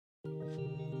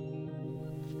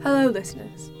Hello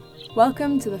listeners,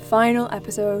 welcome to the final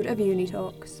episode of Uni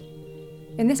Talks.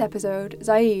 In this episode,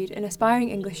 Zaid, an aspiring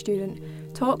English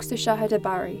student, talks to Shahida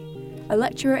Barry, a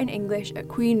lecturer in English at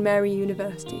Queen Mary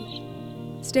University.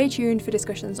 Stay tuned for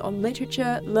discussions on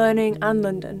literature, learning and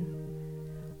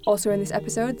London. Also in this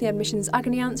episode, the admissions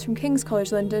agony ants from King's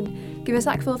College London give a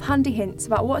sack full of handy hints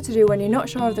about what to do when you're not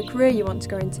sure of the career you want to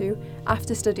go into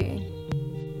after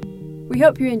studying. We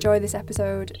hope you enjoy this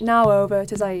episode. Now over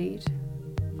to Zaid.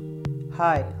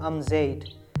 Hi, I'm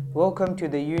Zaid. Welcome to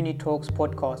the Uni Talks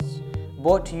podcast,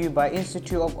 brought to you by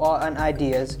Institute of Art and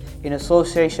Ideas in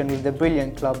association with the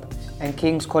Brilliant Club and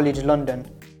King's College London.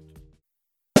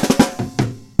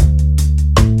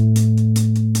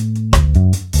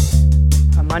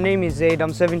 My name is Zaid,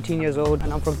 I'm 17 years old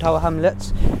and I'm from Tower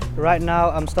Hamlets. Right now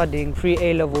I'm studying 3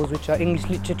 A-levels, which are English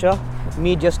Literature,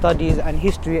 Media Studies and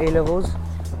History A-levels.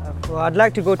 Well, I'd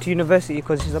like to go to university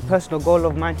because it's a personal goal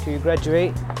of mine to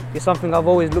graduate. It's something I've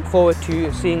always looked forward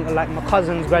to, seeing like my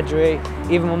cousins graduate.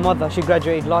 Even my mother, she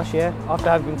graduated last year after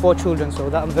having 4 children, so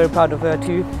that I'm very proud of her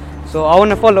too. So I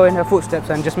want to follow in her footsteps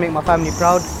and just make my family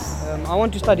proud. I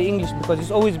want to study English because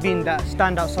it's always been that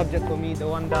standout subject for me, the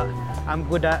one that I'm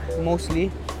good at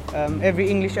mostly. Every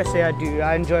English essay I do,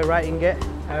 I enjoy writing it,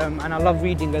 and I love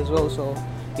reading as well, so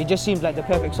it just seems like the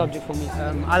perfect subject for me.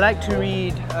 I like to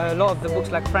read a lot of the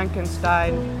books like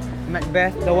Frankenstein,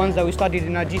 Macbeth, the ones that we studied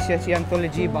in our GCSE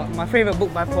anthology, but my favourite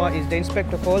book by far is The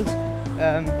Inspector Calls.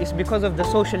 It's because of the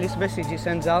socialist message it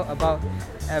sends out about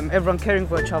everyone caring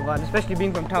for each other, and especially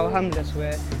being from Tower Hamlets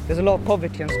where there's a lot of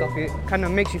poverty and stuff. It kind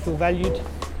of makes you feel valued.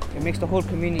 It makes the whole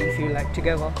community feel like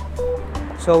together.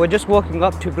 So we're just walking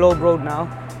up to Globe Road now,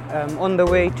 on the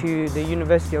way to the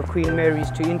University of Queen Mary's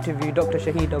to interview Dr.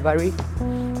 Shahida Barry.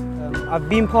 I've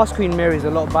been past Queen Mary's a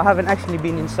lot, but I haven't actually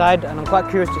been inside, and I'm quite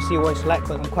curious to see what it's like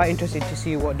because I'm quite interested to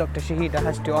see what Dr. Shahida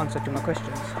has to answer to my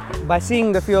questions. By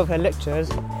seeing the few of her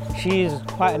lectures, she's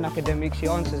quite an academic. She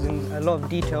answers in a lot of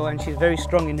detail and she's very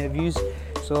strong in her views.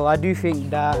 So I do think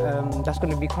that that's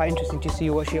going to be quite interesting to see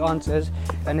what she answers,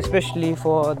 and especially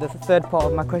for the third part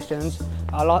of my questions,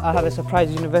 I have a surprise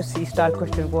university style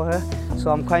question for her, so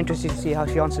I'm quite interested to see how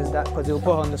she answers that because it will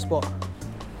put her on the spot.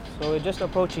 So we're just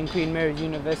approaching Queen Mary's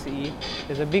University.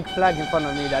 There's a big flag in front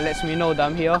of me that lets me know that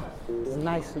I'm here. It's a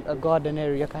nice garden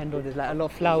area kind of, there's like a lot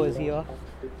of flowers here.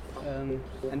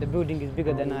 And the building is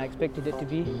bigger than I expected it to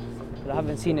be, but I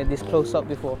haven't seen it this close up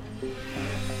before.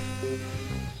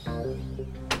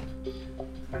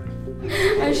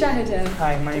 I'm Shahida.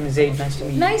 Hi, my name is Zaid, nice to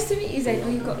meet you. Nice to meet you, Zaid.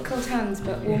 Well, you've got cold hands,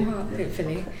 but warm heart,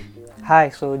 hopefully. Hi,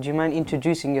 so do you mind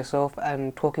introducing yourself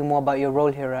and talking more about your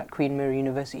role here at Queen Mary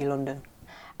University London?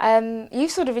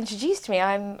 You've sort of introduced me.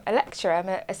 I'm a lecturer. I'm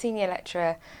a senior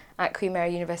lecturer at Queen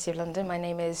Mary University of London. My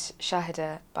name is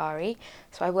Shahida Barry.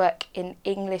 So I work in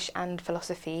English and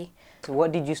philosophy. So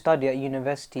what did you study at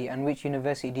university, and which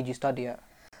university did you study at?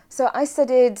 So I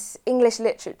studied English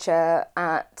literature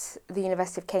at the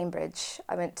University of Cambridge.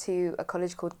 I went to a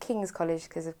college called King's College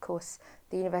because, of course,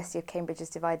 the University of Cambridge is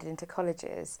divided into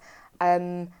colleges.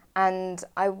 And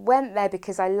I went there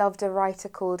because I loved a writer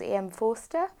called E.M.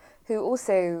 Forster, who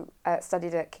also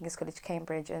studied at King's College,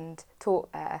 Cambridge, and taught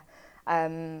there.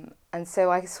 And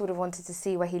so I sort of wanted to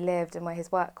see where he lived and where his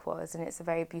work was, and it's a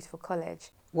very beautiful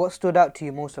college. What stood out to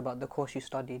you most about the course you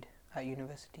studied at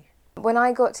university? When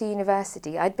I got to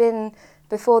university,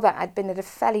 before that I'd been at a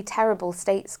fairly terrible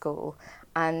state school,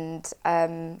 and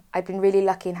I'd been really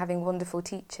lucky in having wonderful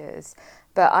teachers,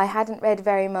 but I hadn't read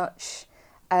very much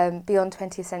beyond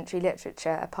 20th century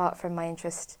literature apart from my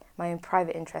own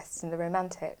private interests in the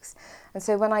Romantics. And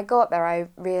so when I got there, I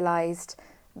realised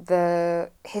the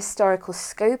historical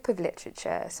scope of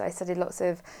literature. So I studied lots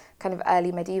of kind of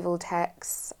early medieval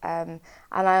texts, and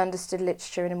I understood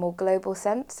literature in a more global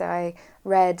sense. So I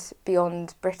read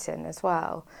beyond Britain as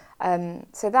well.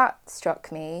 So that struck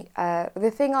me.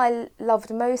 The thing I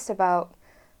loved most about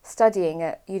studying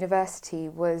at university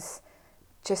was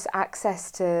just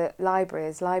access to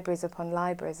libraries upon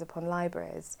libraries upon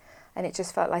libraries. And it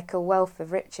just felt like a wealth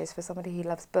of riches for somebody who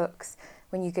loves books.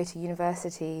 When you go to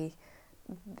university,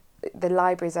 the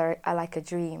libraries are like a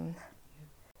dream.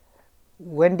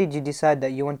 When did you decide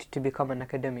that you wanted to become an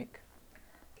academic?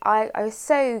 I was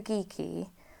so geeky.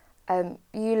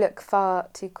 You look far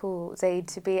too cool, Zaid,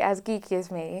 to be as geeky as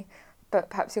me,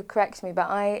 but perhaps you'll correct me. But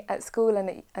at school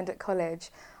and at college,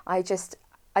 I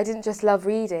didn't just love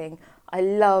reading. I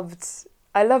loved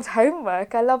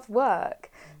homework. I loved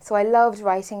work. So I loved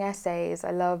writing essays.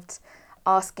 I loved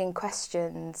asking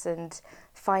questions and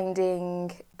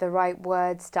finding the right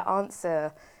words to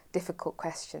answer difficult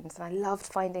questions. And I loved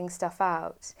finding stuff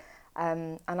out.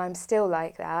 And I'm still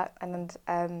like that.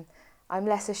 And I'm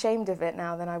less ashamed of it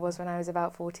now than I was when I was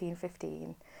about 14,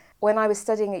 15. When I was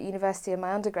studying at university at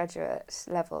my undergraduate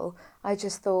level, I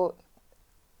just thought,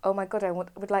 oh my God,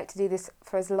 would like to do this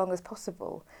for as long as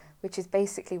possible, which is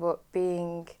basically what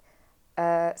being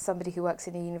somebody who works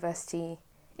in a university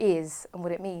is and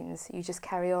what it means. You just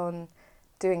carry on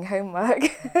doing homework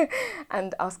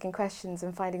and asking questions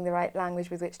and finding the right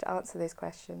language with which to answer those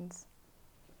questions.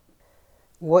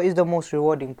 What is the most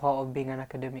rewarding part of being an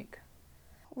academic?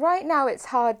 Right now it's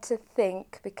hard to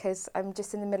think because I'm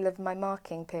just in the middle of my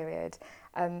marking period.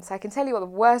 So I can tell you what the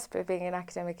worst bit of being an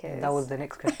academic is. That was the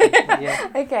next question. Yeah.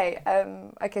 Okay,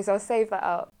 so I'll save that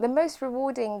up. The most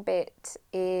rewarding bit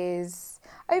is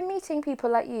meeting people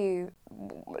like you.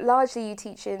 Largely you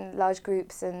teach in large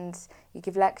groups and you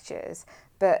give lectures,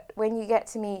 but when you get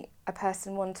to meet a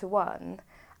person one-to-one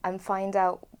and find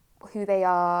out who they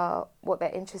are, what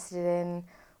they're interested in,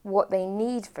 what they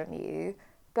need from you,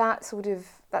 that's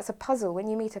a puzzle. When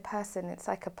you meet a person, it's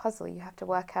like a puzzle. You have to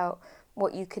work out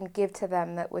what you can give to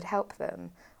them that would help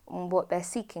them, and what they're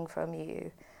seeking from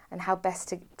you, and how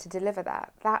best to deliver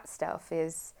that. That stuff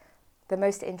is the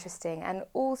most interesting. And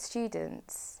all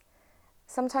students,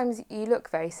 sometimes you look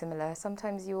very similar.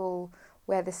 Sometimes you all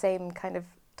wear the same kind of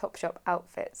Topshop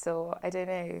outfits, or I don't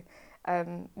know.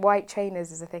 White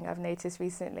trainers is a thing I've noticed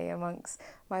recently amongst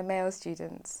my male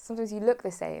students. Sometimes you look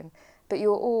the same, but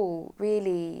you're all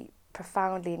really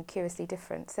profoundly and curiously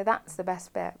different. So that's the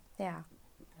best bit, yeah.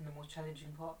 And the most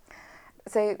challenging part?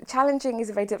 So challenging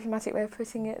is a very diplomatic way of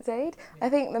putting it, Zaid. Yeah. I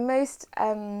think the most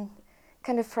kind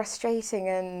of frustrating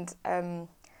and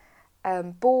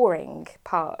boring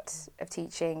part of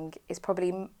teaching is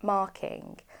probably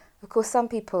marking. Of course, some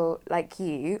people, like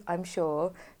you, I'm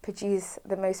sure, produce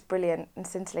the most brilliant and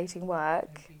scintillating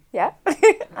work. Yeah,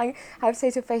 I have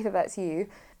total faith that that's you.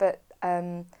 But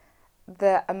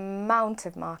the amount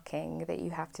of marking that you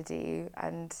have to do,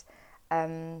 and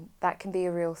that can be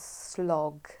a real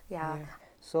slog. Yeah.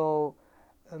 So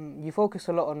you focus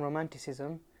a lot on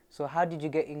romanticism. So how did you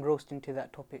get engrossed into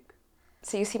that topic?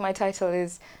 So you see my title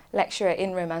is Lecturer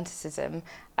in Romanticism,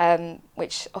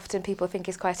 which often people think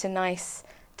is quite a nice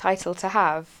title to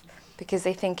have because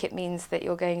they think it means that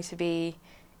you're going to be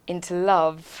into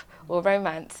love or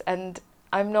romance, and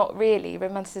I'm not really.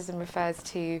 Romanticism refers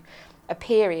to a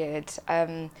period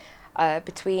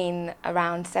between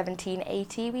around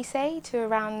 1780, we say, to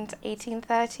around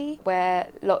 1830, where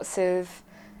lots of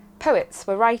poets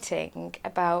were writing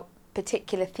about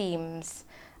particular themes,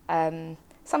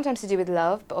 sometimes to do with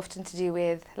love, but often to do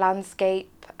with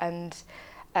landscape and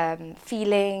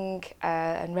feeling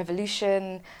and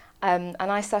revolution. And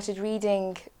I started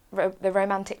reading the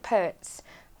Romantic poets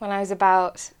when I was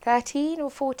about 13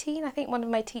 or 14. I think one of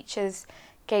my teachers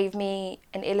gave me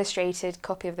an illustrated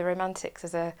copy of the Romantics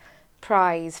as a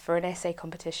prize for an essay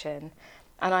competition,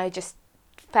 and I just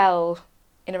fell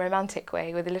in a romantic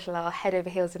way with a little head over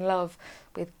heels in love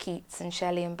with Keats and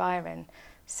Shelley and Byron.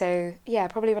 So yeah,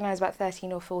 probably when I was about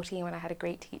 13 or 14 when I had a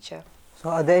great teacher. So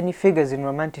are there any figures in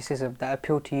Romanticism that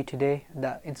appeal to you today,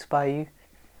 that inspire you?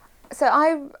 So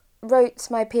I wrote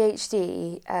my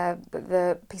PhD,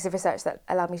 the piece of research that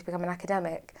allowed me to become an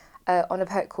academic, on a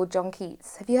poet called John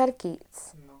Keats. Have you heard of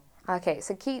Keats? No. Okay,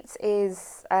 so Keats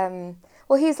is,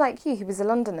 well, he's like you, he was a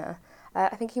Londoner.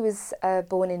 I think he was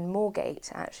born in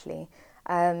Moorgate, actually.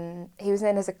 He was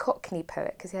known as a Cockney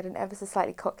poet because he had an ever so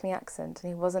slightly Cockney accent,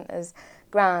 and he wasn't as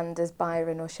grand as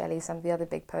Byron or Shelley, some of the other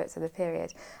big poets of the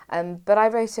period. But I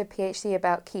wrote a PhD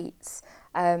about Keats,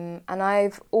 and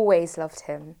I've always loved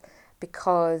him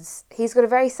because he's got a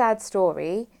very sad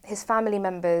story. His family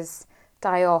members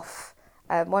die off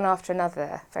one after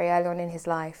another very early on in his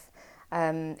life.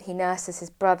 He nurses his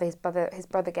brother. His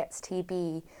brother gets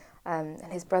TB, and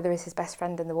his brother is his best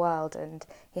friend in the world, and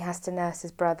he has to nurse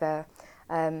his brother.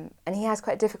 And he has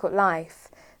quite a difficult life,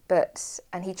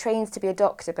 and he trains to be a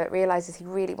doctor, but realises he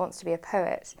really wants to be a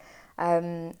poet.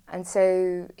 And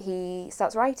so he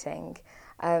starts writing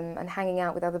and hanging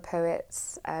out with other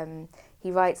poets. He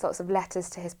writes lots of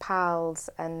letters to his pals,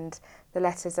 and the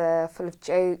letters are full of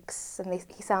jokes, and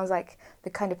he sounds like the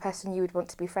kind of person you would want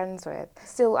to be friends with.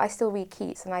 I still read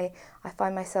Keats, and I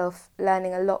find myself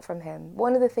learning a lot from him.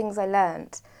 One of the things I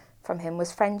learnt from him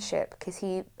was friendship, because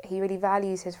he really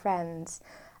values his friends,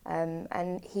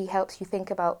 and he helps you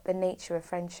think about the nature of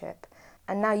friendship.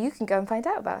 And now you can go and find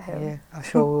out about him. Yeah, I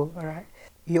sure will. All right.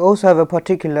 You also have a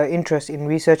particular interest in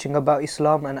researching about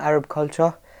Islam and Arab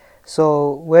culture.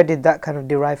 So where did that kind of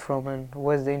derive from, and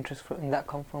where's the interest in that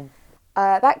come from?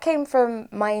 That came from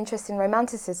my interest in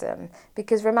Romanticism,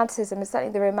 because Romanticism, and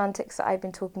certainly the Romantics that I've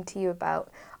been talking to you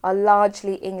about, are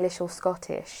largely English or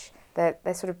Scottish. They're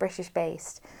sort of British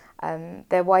based.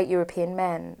 They're white European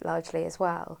men largely as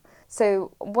well.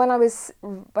 So when I was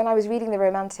reading the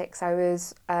Romantics, I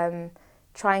was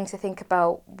trying to think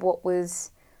about what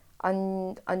was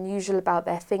unusual about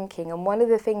their thinking. And one of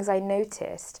the things I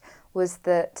noticed was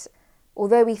that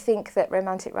although we think that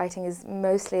Romantic writing is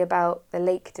mostly about the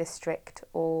Lake District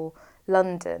or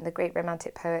London, the great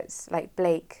Romantic poets like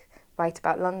Blake write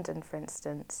about London, for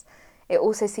instance, it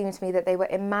also seemed to me that they were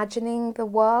imagining the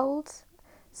world.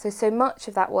 So much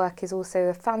of that work is also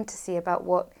a fantasy about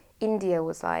what India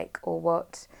was like, or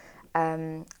what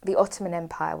the Ottoman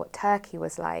Empire, what Turkey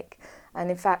was like. And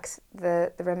in fact,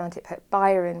 the Romantic poet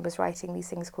Byron was writing these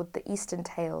things called the Eastern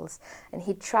Tales, and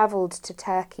he'd travelled to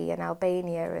Turkey and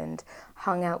Albania and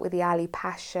hung out with the Ali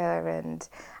Pasha. And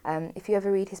if you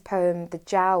ever read his poem, The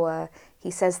Jawa,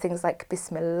 he says things like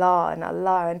Bismillah and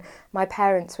Allah. And my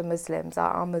parents were Muslims,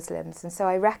 are Muslims, and so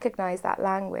I recognised that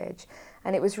language.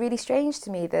 And it was really strange to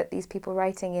me that these people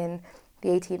writing in the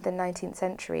 18th and 19th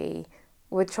century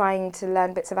were trying to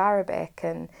learn bits of Arabic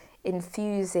and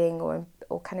infusing or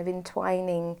kind of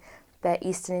entwining their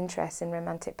Eastern interests in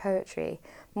Romantic poetry.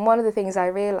 And one of the things I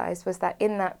realised was that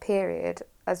in that period,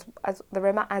 as the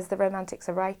Romantics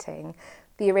are writing,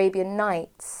 the Arabian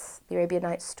Nights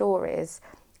stories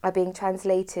are being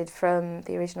translated from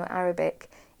the original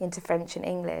Arabic into French and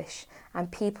English,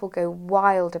 and people go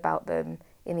wild about them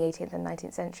in the 18th and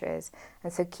 19th centuries.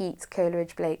 And so Keats,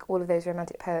 Coleridge, Blake, all of those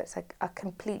Romantic poets are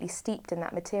completely steeped in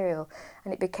that material.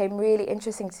 And it became really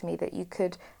interesting to me that you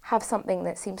could have something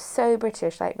that seems so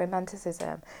British, like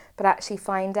Romanticism, but actually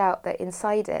find out that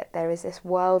inside it there is this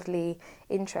worldly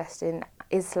interest in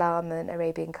Islam and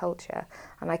Arabian culture.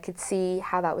 And I could see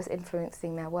how that was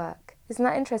influencing their work. Isn't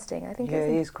that interesting? I think it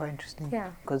is quite interesting.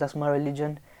 Yeah. Because that's my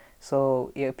religion,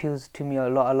 so it appeals to me a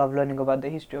lot. I love learning about the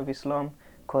history of Islam,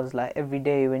 because like every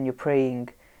day when you're praying,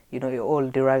 it all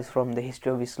derives from the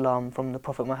history of Islam, from the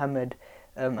Prophet Muhammad,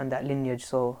 and that lineage.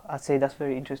 So I'd say that's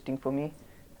very interesting for me.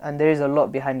 And there is a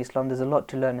lot behind Islam. There's a lot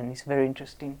to learn, and it's very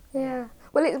interesting. Yeah.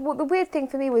 Well, the weird thing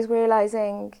for me was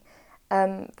realising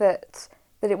that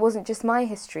it wasn't just my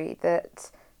history,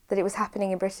 that it was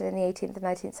happening in Britain in the 18th and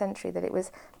 19th century, that it was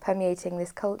permeating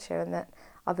this culture, and that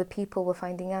other people were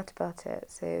finding out about it.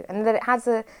 So, and that it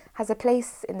has a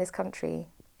place in this country.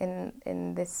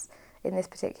 In this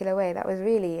particular way. That was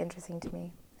really interesting to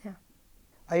me. Yeah.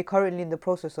 Are you currently in the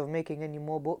process of making any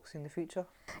more books in the future?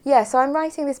 Yeah, so I'm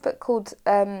writing this book called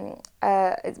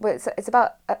it's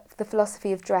about the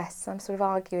philosophy of dress. I'm sort of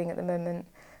arguing at the moment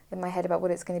in my head about what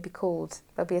it's going to be called.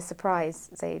 There'll be a surprise,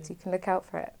 Zaid. You can look out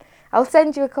for it. I'll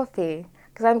send you a copy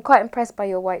because I'm quite impressed by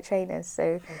your white trainers.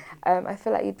 So I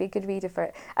feel like you'd be a good reader for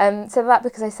it. So that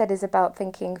book, as I said, is about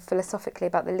thinking philosophically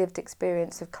about the lived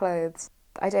experience of clothes.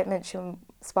 I don't mention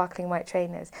sparkling white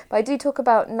trainers, but I do talk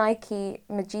about Nike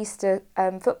Magista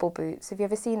football boots. Have you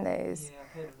ever seen those? Yeah,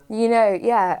 I've heard of them.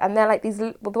 Yeah, and they're like these.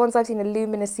 Well, the ones I've seen are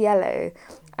luminous yellow,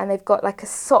 and they've got like a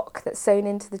sock that's sewn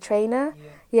into the trainer.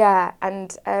 Yeah,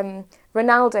 and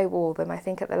Ronaldo wore them, I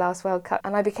think, at the last World Cup,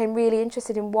 and I became really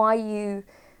interested in why you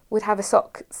would have a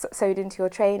sock sewed into your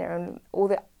trainer and all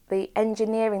the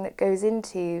engineering that goes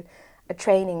into a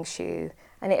training shoe.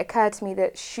 And it occurred to me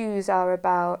that shoes are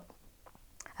about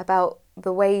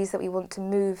the ways that we want to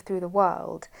move through the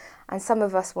world, and some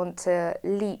of us want to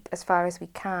leap as far as we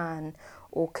can,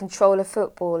 or control a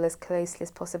football as closely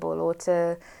as possible, or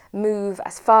to move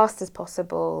as fast as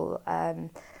possible,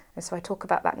 and so I talk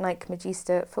about that Nike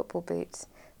Magista football boot.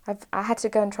 I had to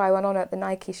go and try one on at the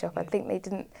Nike shop. I think they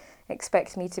didn't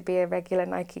expect me to be a regular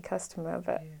Nike customer,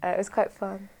 but it was quite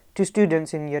fun. To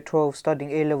students in year 12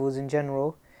 studying A-levels in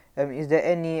general, is there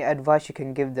any advice you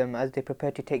can give them as they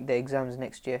prepare to take their exams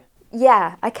next year?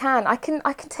 Yeah, I can. I can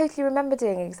totally remember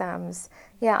doing exams.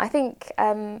 Yeah, I think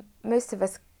most of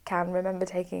us can remember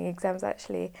taking exams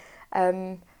actually.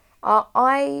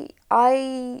 My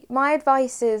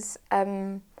advice is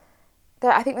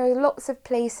I think there are lots of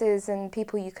places and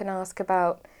people you can ask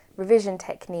about revision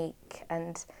technique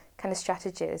and kind of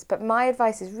strategies, but my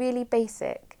advice is really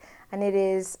basic, and it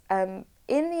is in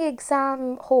the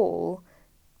exam hall,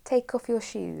 take off your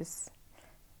shoes.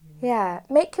 Yeah,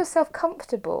 make yourself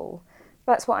comfortable.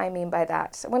 That's what I mean by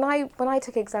that. When I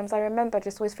took exams, I remember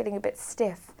just always feeling a bit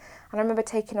stiff, and I remember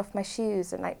taking off my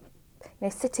shoes and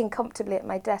sitting comfortably at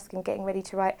my desk and getting ready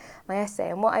to write my essay.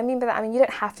 And what I mean by that, you don't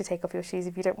have to take off your shoes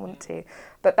if you don't want to,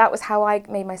 but that was how I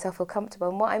made myself feel comfortable.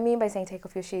 And what I mean by saying take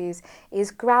off your shoes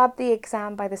is grab the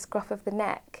exam by the scruff of the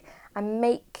neck and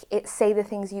make it say the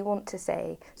things you want to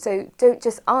say. So don't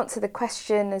just answer the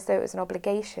question as though it was an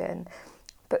obligation,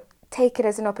 but take it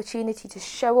as an opportunity to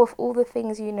show off all the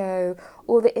things you know,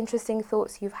 all the interesting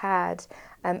thoughts you've had,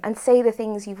 and say the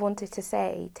things you've wanted to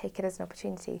say. Take it as an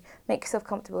opportunity. Make yourself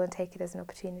comfortable and take it as an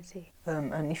opportunity.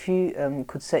 And if you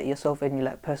could set yourself any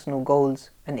like personal goals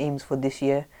and aims for this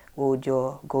year, what would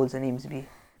your goals and aims be?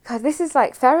 God, this is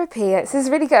like therapy. This is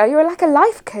really good. You're like a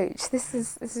life coach. This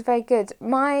is very good.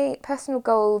 My personal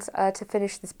goals are to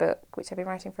finish this book, which I've been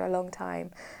writing for a long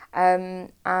time,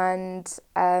 and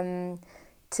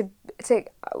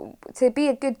to be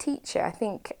a good teacher. I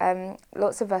think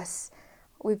lots of us,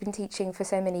 we've been teaching for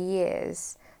so many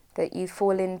years that you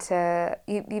fall into,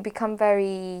 you become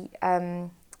very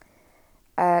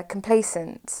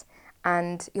complacent,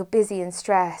 and you're busy and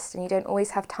stressed, and you don't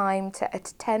always have time to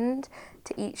attend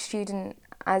to each student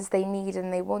as they need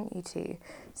and they want you to.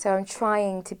 So I'm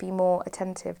trying to be more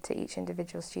attentive to each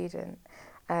individual student,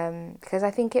 because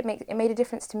I think it made a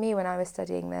difference to me when I was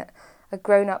studying, that a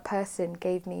grown-up person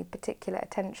gave me particular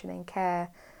attention and care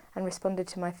and responded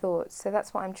to my thoughts. So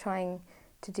that's what I'm trying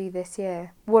to do this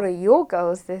year. What are your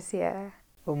goals this year?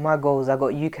 Well, my goals, I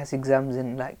got UCAS exams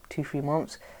in like 2-3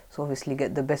 months, so obviously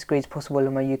get the best grades possible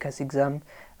in my UCAS exam,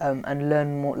 and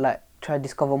learn more, like try to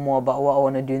discover more about what I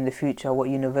want to do in the future, what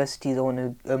universities I want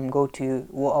to go to,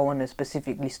 what I want to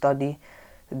specifically study.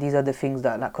 These are the things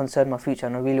that like concern my future,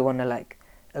 and I really want to like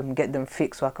get them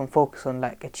fixed so I can focus on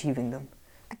like achieving them.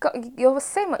 You're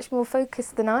so much more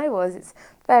focused than I was. It's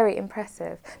very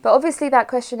impressive. But obviously that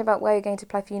question about where you're going to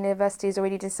apply for university is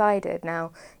already decided.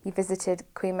 Now you visited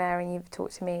Queen Mary and you've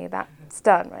talked to me. That's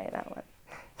done, right? That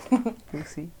one. We'll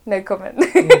see. No comment.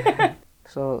 Yeah.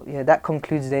 So yeah, that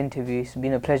concludes the interview. It's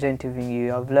been a pleasure interviewing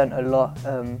you. I've learned a lot.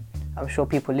 I'm sure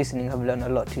people listening have learned a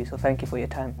lot too. So thank you for your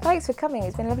time. Thanks for coming.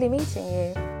 It's been lovely meeting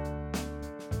you.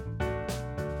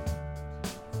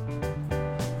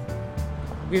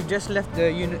 We've just left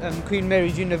the Queen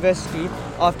Mary's University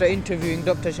after interviewing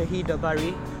Dr. Shahida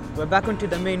Barry. We're back onto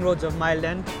the main roads of Mile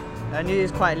End, and it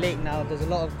is quite late now. There's a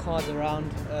lot of cars around.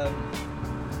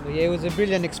 But yeah, it was a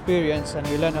brilliant experience, and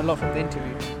we learned a lot from the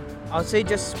interview. I'll say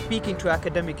just speaking to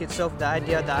academic itself, the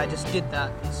idea that I just did that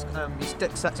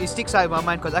it sticks out in my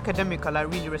mind, because academic are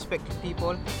like really respected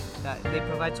people, that they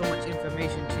provide so much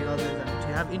information to others, and to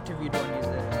have interviewed one is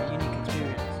a unique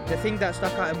experience. The thing that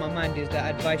stuck out in my mind is the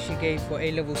advice she gave for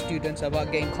A-level students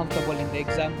about getting comfortable in the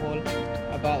exam hall,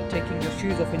 about taking your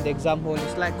shoes off in the exam hall.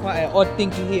 It's like quite an odd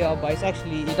thing to hear, but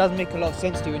it does make a lot of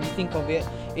sense to you when you think of it.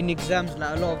 In exams,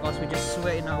 like a lot of us, we just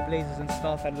sweat in our blazers and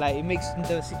stuff, and like it makes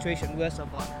the situation worse.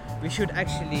 But we should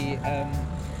actually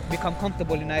become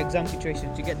comfortable in our exam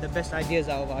situations to get the best ideas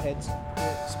out of our heads.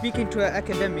 Speaking to an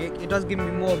academic, it does give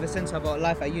me more of a sense about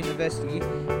life at university.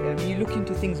 You look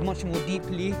into things much more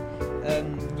deeply.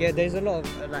 There's a lot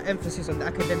of emphasis on the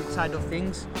academic side of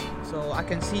things, so I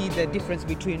can see the difference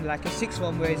between like a sixth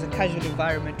form where it's a casual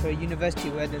environment to a university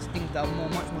where there's things that are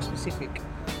much more specific.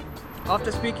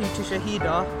 After speaking to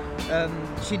Shahida,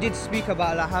 she did speak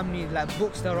about like how many like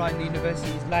books there are in the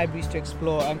university's libraries to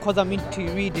explore, and because I'm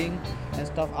into reading and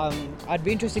stuff, I'd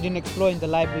be interested in exploring the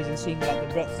libraries and seeing like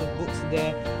the breadth of books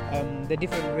there, the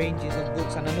different ranges of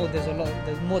books, and I know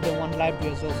there's more than one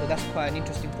library as well, so that's quite an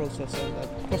interesting prospect as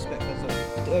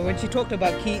well. When she talked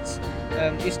about Keats,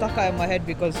 it stuck out in my head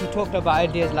because he talked about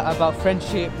ideas like about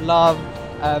friendship, love,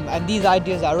 and these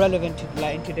ideas are relevant to,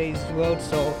 like in today's world.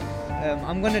 So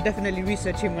I'm going to definitely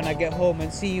research him when I get home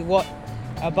and see what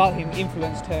about him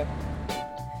influenced her.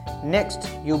 Next,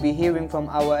 you'll be hearing from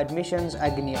our admissions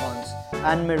agony aunts,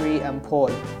 Anne-Marie and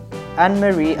Paul.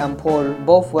 Anne-Marie and Paul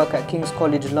both work at King's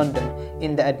College London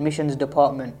in the admissions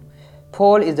department.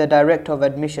 Paul is the Director of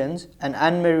Admissions and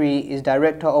Anne-Marie is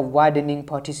Director of Widening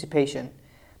Participation.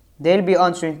 They'll be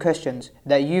answering questions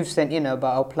that you've sent in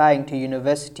about applying to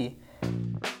university.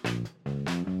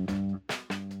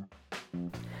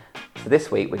 So this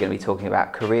week we're going to be talking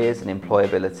about careers and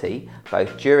employability,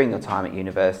 both during your time at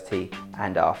university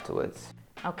and afterwards.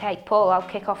 Okay, Paul, I'll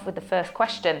kick off with the first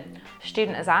question. A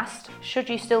student has asked, should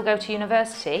you still go to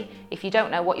university if you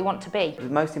don't know what you want to be? The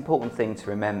most important thing to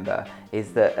remember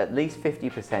is that at least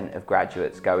 50% of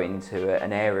graduates go into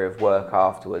an area of work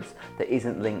afterwards that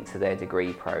isn't linked to their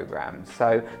degree programme.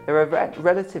 So there are a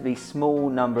relatively small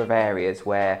number of areas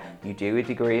where you do a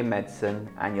degree in medicine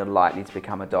and you're likely to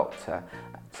become a doctor.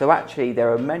 So actually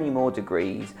there are many more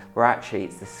degrees where actually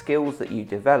it's the skills that you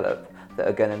develop that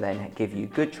are going to then give you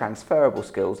good transferable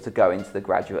skills to go into the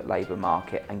graduate labour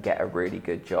market and get a really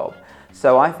good job.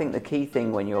 So I think the key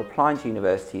thing when you're applying to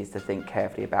university is to think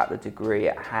carefully about the degree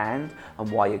at hand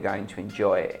and why you're going to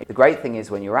enjoy it. The great thing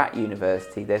is when you're at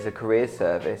university, there's a career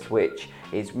service which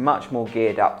is much more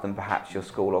geared up than perhaps your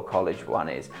school or college one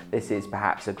is. This is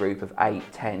perhaps a group of 8,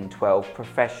 10, 12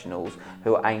 professionals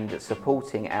who are aimed at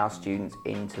supporting our students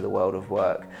into the world of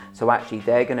work. So actually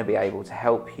they're going to be able to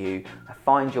help you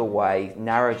find your way,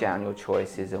 narrow down your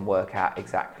choices and work out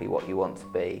exactly what you want to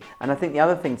be. And I think the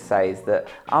other thing to say is that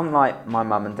unlike my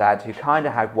mum and dad who kind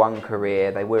of had one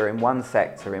career, they were in one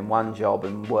sector, in one job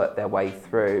and worked their way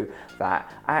through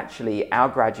that, actually our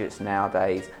graduates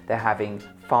nowadays, they're having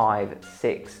 5,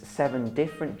 6, 7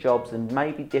 different jobs and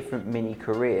maybe different mini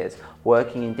careers,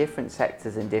 working in different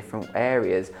sectors in different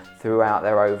areas throughout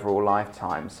their overall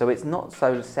lifetime. So it's not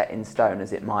so set in stone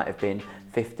as it might have been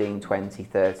 15, 20,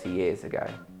 30 years ago.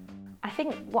 I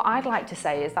think what I'd like to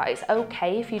say is that it's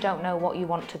okay if you don't know what you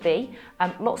want to be.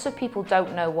 Lots of people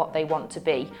don't know what they want to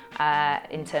be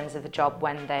in terms of a job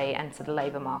when they enter the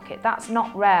labour market. That's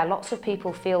not rare. Lots of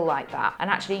people feel like that.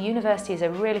 And actually university is a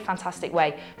really fantastic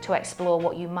way to explore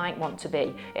what you might want to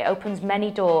be. It opens many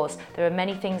doors. There are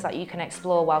many things that you can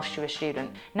explore whilst you're a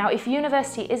student. Now, if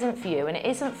university isn't for you and it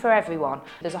isn't for everyone,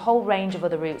 there's a whole range of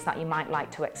other routes that you might like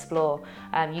to explore.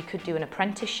 You could do an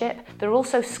apprenticeship. There are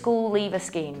also school leaver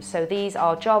schemes. So these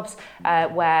are jobs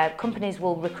where companies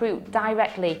will recruit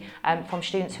directly from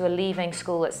students who are leaving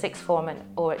school at sixth form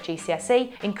or at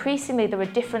GCSE. Increasingly, there are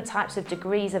different types of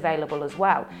degrees available as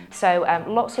well. So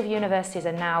lots of universities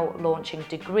are now launching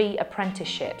degree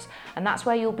apprenticeships, and that's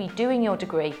where you'll be doing your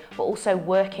degree, but also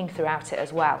working throughout it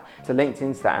as well. So linked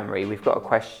into that, Anne-Marie, we've got a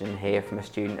question here from a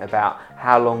student about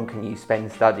how long can you spend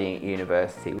studying at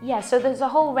university? Yeah, so there's a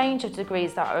whole range of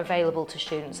degrees that are available to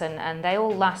students, and they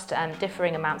all last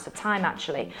differing amounts of time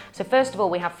actually. So first of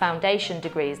all, we have foundation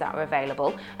degrees that are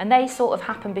available, and they sort of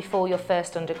happen before your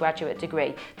first undergraduate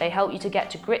degree. They help you to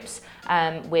get to grips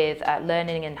with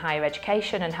learning in higher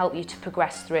education and help you to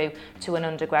progress through to an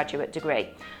undergraduate degree.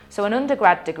 So an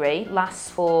undergrad degree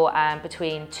lasts for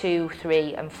between 2,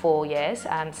 3 and 4 years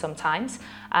sometimes,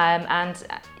 and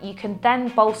you can then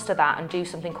bolster that and do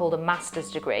something called a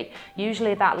master's degree.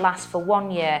 Usually that lasts for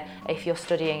 1 year if you're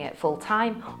studying it full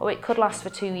time, or it could last for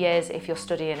 2 years if you're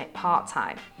studying it part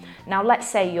time. Now let's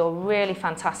say you're really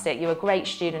fantastic, you're a great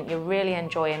student, you're really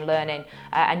enjoying learning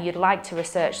and you'd like to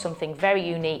research something very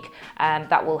unique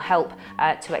that will help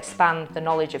to expand the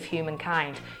knowledge of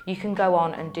humankind. You can go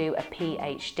on and do a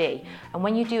PhD. And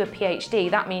when you do a PhD,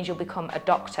 that means you'll become a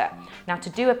doctor. Now to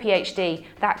do a PhD,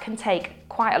 that can take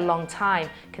quite a long time,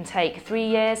 can take 3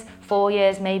 years, 4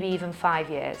 years, maybe even 5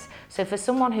 years. So for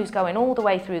someone who's going all the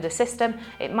way through the system,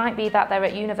 it might be that they're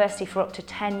at university for up to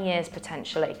 10 years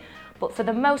potentially. But for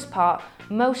the most part,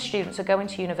 most students are going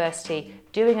to university,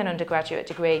 doing an undergraduate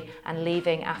degree and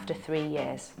leaving after 3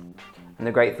 years. And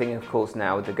the great thing, of course,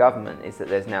 now with the government is that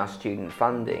there's now student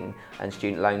funding and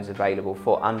student loans available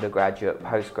for undergraduate,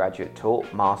 postgraduate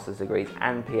taught, master's degrees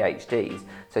and PhDs.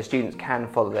 So students can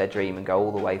follow their dream and go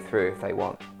all the way through if they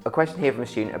want. A question here from a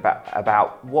student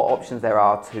about what options there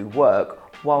are to work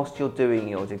whilst you're doing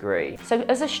your degree. So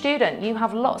as a student, you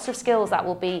have lots of skills that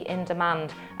will be in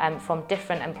demand from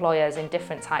different employers in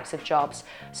different types of jobs.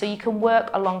 So you can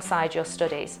work alongside your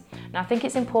studies. Now I think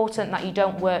it's important that you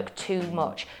don't work too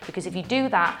much, because if you do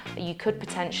that, you could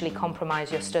potentially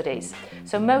compromise your studies.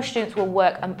 So most students will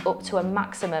work up to a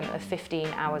maximum of 15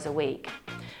 hours a week.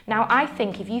 Now I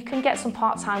think if you can get some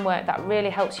part-time work that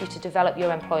really helps you to develop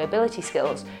your employability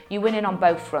skills, you're winning on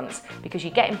both fronts, because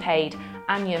you're getting paid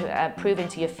and you're proving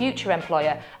to your future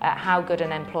employer how good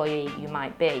an employee you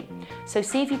might be. So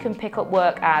see if you can pick up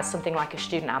work as something like a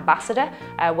student ambassador,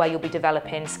 where you'll be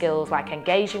developing skills like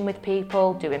engaging with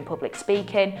people, doing public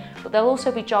speaking, but there'll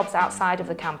also be jobs outside of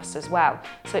the campus as well.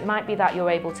 So it might be that you're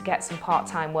able to get some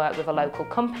part-time work with a local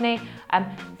company.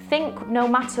 Think no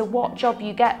matter what job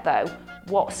you get though,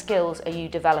 what skills are you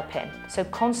developing? So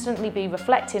constantly be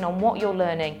reflecting on what you're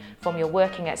learning from your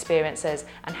working experiences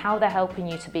and how they're helping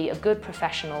you to be a good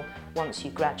professional once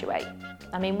you graduate.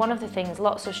 I mean, one of the things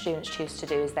lots of students choose to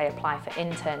do is they apply for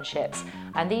internships,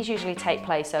 and these usually take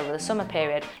place over the summer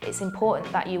period. It's important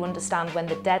that you understand when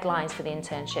the deadlines for the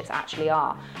internships actually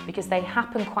are, because they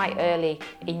happen quite early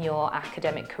in your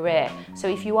academic career. So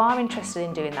if you are interested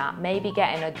in doing that, maybe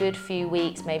getting a good few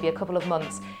weeks, maybe a couple of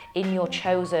months in your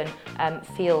chosen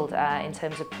field in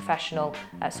terms of professional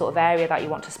sort of area that you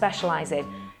want to specialise in.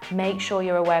 Make sure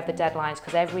you're aware of the deadlines,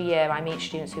 because every year I meet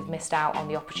students who've missed out on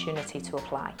the opportunity opportunity to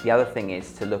apply. The other thing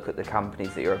is to look at the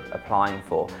companies that you're applying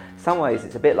for. In some ways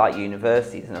it's a bit like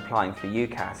universities and applying for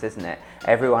UCAS, isn't it?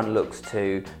 Everyone looks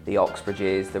to the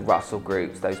Oxbridges, the Russell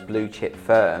Groups, those blue chip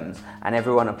firms, and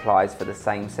everyone applies for the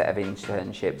same set of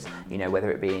internships, you know,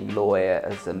 whether it be in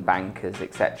lawyers and bankers,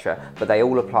 etc. But they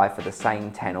all apply for the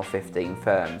same 10 or 15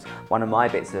 firms. One of my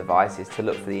bits of advice is to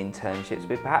look for the internships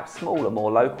with perhaps smaller,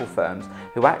 more local firms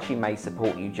who actually may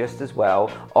support you just as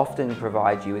well, often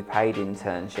provide you with paid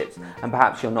internships, and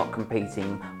perhaps you're not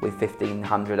competing with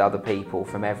 1,500 other people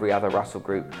from every other Russell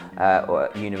Group or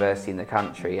university in the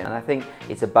country. And I think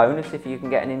it's a bonus if you can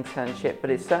get an internship, but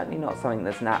it's certainly not something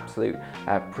that's an absolute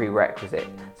prerequisite.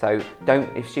 So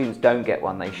if students don't get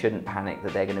one, they shouldn't panic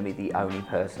that they're going to be the only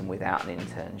person without an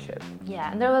internship.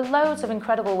 Yeah, and there are loads of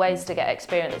incredible ways to get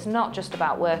experience. It's not just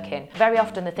about working. Very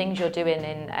often the things you're doing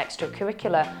in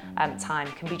extracurricular time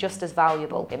can be just as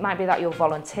valuable. It might be that you're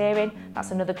volunteering.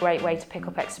 That's another great way to pick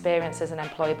up experiences and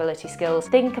employability skills.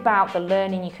 Think about the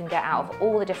learning you can get out of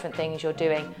all the different things you're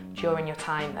doing during your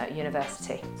time at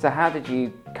university. So how did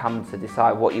you come to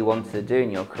decide what you wanted to do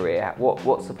in your career?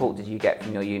 What support did you get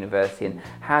from your university, and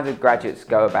how did graduates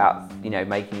go about, you know,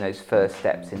 making those first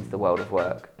steps into the world of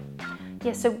work?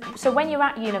 Yeah, so when you're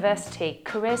at university,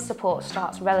 career support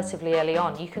starts relatively early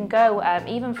on. You can go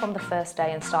even from the first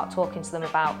day and start talking to them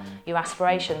about your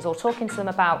aspirations, or talking to them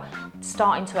about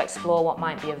starting to explore what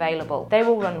might be available. They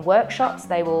will run workshops,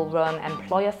 they will run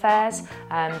employer fairs,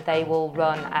 they will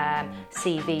run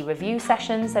CV review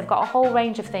sessions. They've got a whole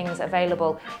range of things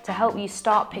available to help you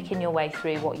start picking your way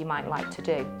through what you might like to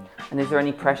do. And is there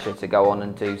any pressure to go on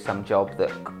and do some job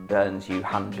that earns you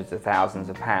hundreds of thousands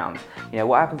of pounds? You know,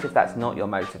 what happens if that's not your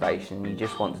motivation and you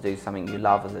just want to do something you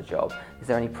love as a job? Is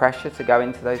there any pressure to go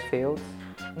into those fields?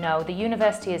 No, the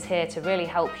university is here to really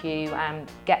help you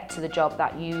get to the job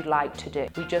that you like to do.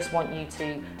 We just want you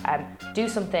to do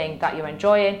something that you're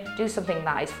enjoying, do something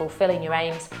that is fulfilling your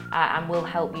aims, and we'll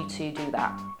help you to do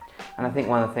that. And I think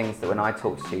one of the things that when I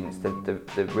talk to students,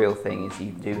 the real thing is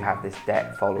you do have this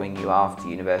debt following you after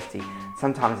university.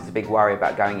 Sometimes it's a big worry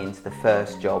about going into the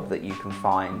first job that you can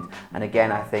find. And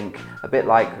again, I think a bit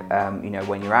like you know,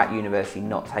 when you're at university,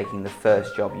 not taking the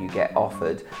first job you get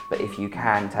offered, but if you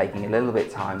can, taking a little bit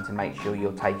of time to make sure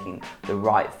you're taking the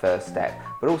right first step.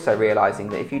 But also realising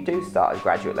that if you do start a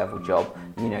graduate level job,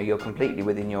 you know, you're completely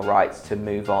within your rights to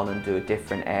move on and do a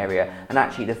different area. And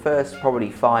actually the first probably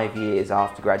 5 years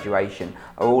after graduation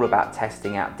are all about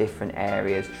testing out different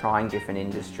areas, trying different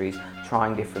industries,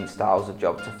 trying different styles of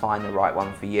job to find the right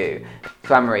one for you.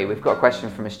 So Anne-Marie, we've got a question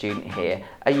from a student here.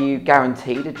 Are you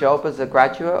guaranteed a job as a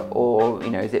graduate, or, you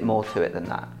know, is it more to it than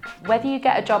that? Whether you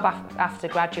get a job after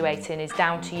graduating is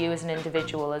down to you as an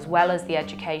individual, as well as the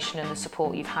education and the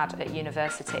support you've had at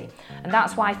university. And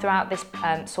that's why throughout this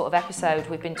sort of episode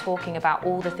we've been talking about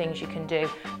all the things you can do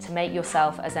to make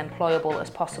yourself as employable as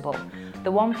possible.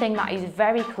 The one thing that is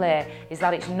very clear is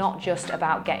that it's not just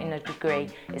about getting a degree,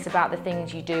 it's about the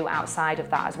things you do outside of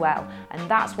that as well. And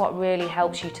that's what really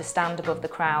helps you to stand above the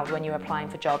crowd when you're applying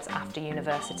for jobs after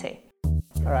university.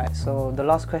 Alright, so the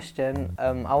last question,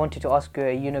 I wanted to ask you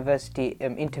a university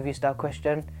interview style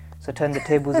question, so turn the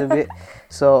tables a bit.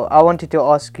 So I wanted to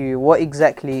ask you, what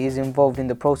exactly is involved in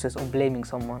the process of blaming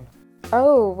someone?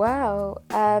 Oh, wow.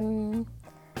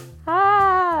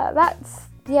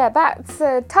 That's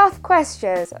a tough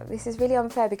question. This is really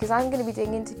unfair because I'm going to be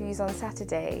doing interviews on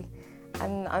Saturday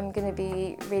and I'm going to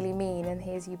be really mean, and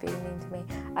here's you being mean to me.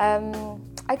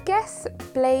 I guess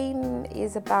blame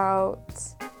is about...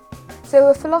 So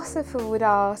a philosopher would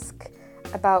ask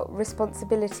about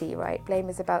responsibility, right? Blame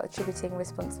is about attributing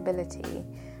responsibility.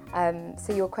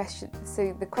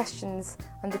 So the questions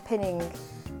underpinning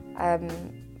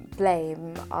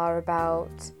blame are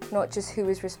about not just who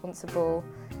is responsible,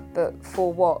 but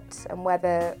for what, and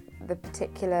whether the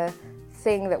particular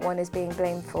thing that one is being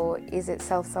blamed for is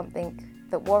itself something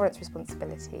that warrants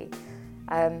responsibility.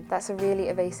 That's a really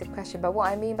evasive question, but what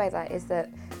I mean by that is that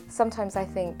sometimes I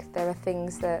think there are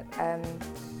things that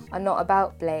are not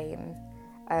about blame,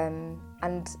 and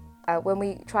when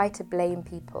we try to blame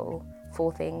people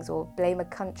for things, or blame a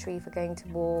country for going to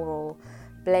war, or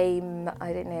blame,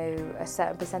 I don't know, a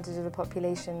certain percentage of the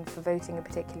population for voting a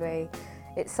particular way,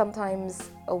 it's sometimes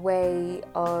a way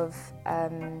of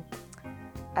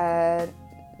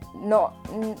not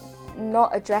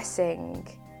addressing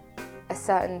a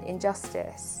certain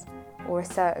injustice or a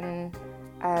certain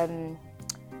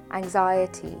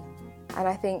anxiety. And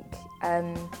I think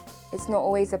it's not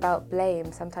always about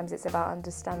blame, sometimes it's about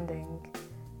understanding.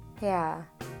 Yeah.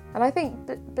 And I think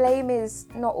blame is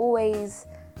not always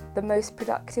the most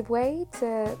productive way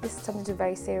to... This is something a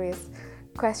very serious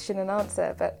question and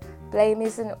answer, but blame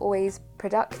isn't always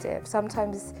productive.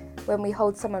 Sometimes when we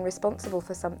hold someone responsible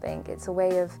for something, it's a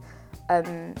way of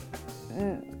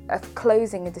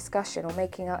closing a discussion or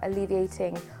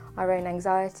alleviating our own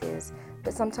anxieties.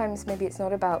 But sometimes maybe it's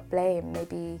not about blame.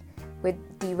 Maybe we're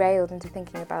derailed into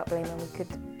thinking about blame and we could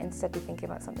instead be thinking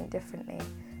about something differently.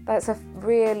 That's a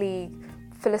really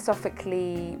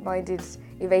philosophically minded,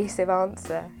 evasive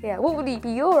answer. Yeah, what would be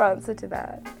your answer to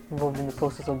that? Involved in the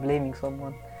process of blaming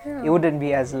someone. Yeah. It wouldn't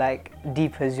be as like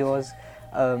deep as yours.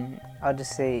 I'll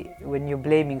just say when you're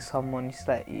blaming someone, it's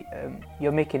like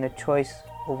you're making a choice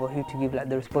over who to give like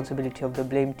the responsibility of the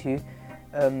blame to.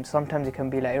 Sometimes it can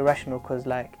be like irrational because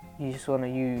like you just want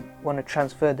to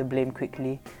transfer the blame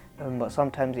quickly, but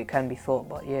sometimes it can be thought.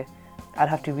 But yeah, I'd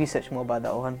have to research more about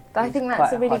that one. I think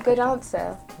that's a really good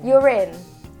answer. You're in.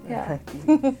 Yeah.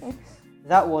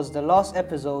 That was the last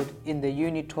episode in the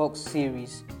Uni Talks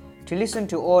series. To listen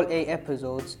to all 8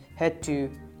 episodes, head to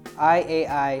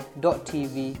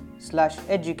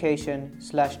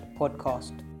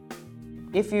iai.tv/education/podcast.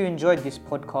 If you enjoyed this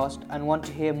podcast and want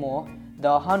to hear more,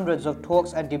 there are hundreds of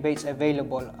talks and debates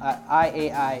available at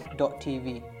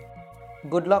iai.tv.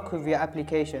 Good luck with your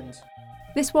applications.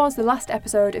 This was the last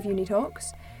episode of Uni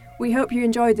Talks. We hope you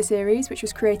enjoyed the series, which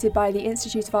was created by the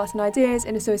Institute of Art and Ideas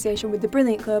in association with the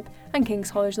Brilliant Club and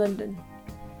King's College London.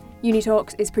 Uni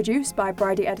Talks is produced by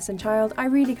Bridie Edison-Child,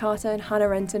 Irene Carter and Hannah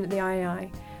Renton at the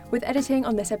IAI, with editing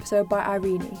on this episode by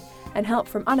Irene, and help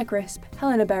from Anna Crisp,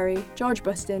 Helena Berry, George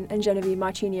Buston and Genevieve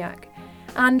Marciniak,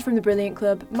 and from the Brilliant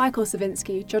Club, Michael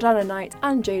Savinsky, Jordana Knight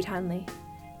and Jade Hanley.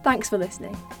 Thanks for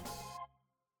listening.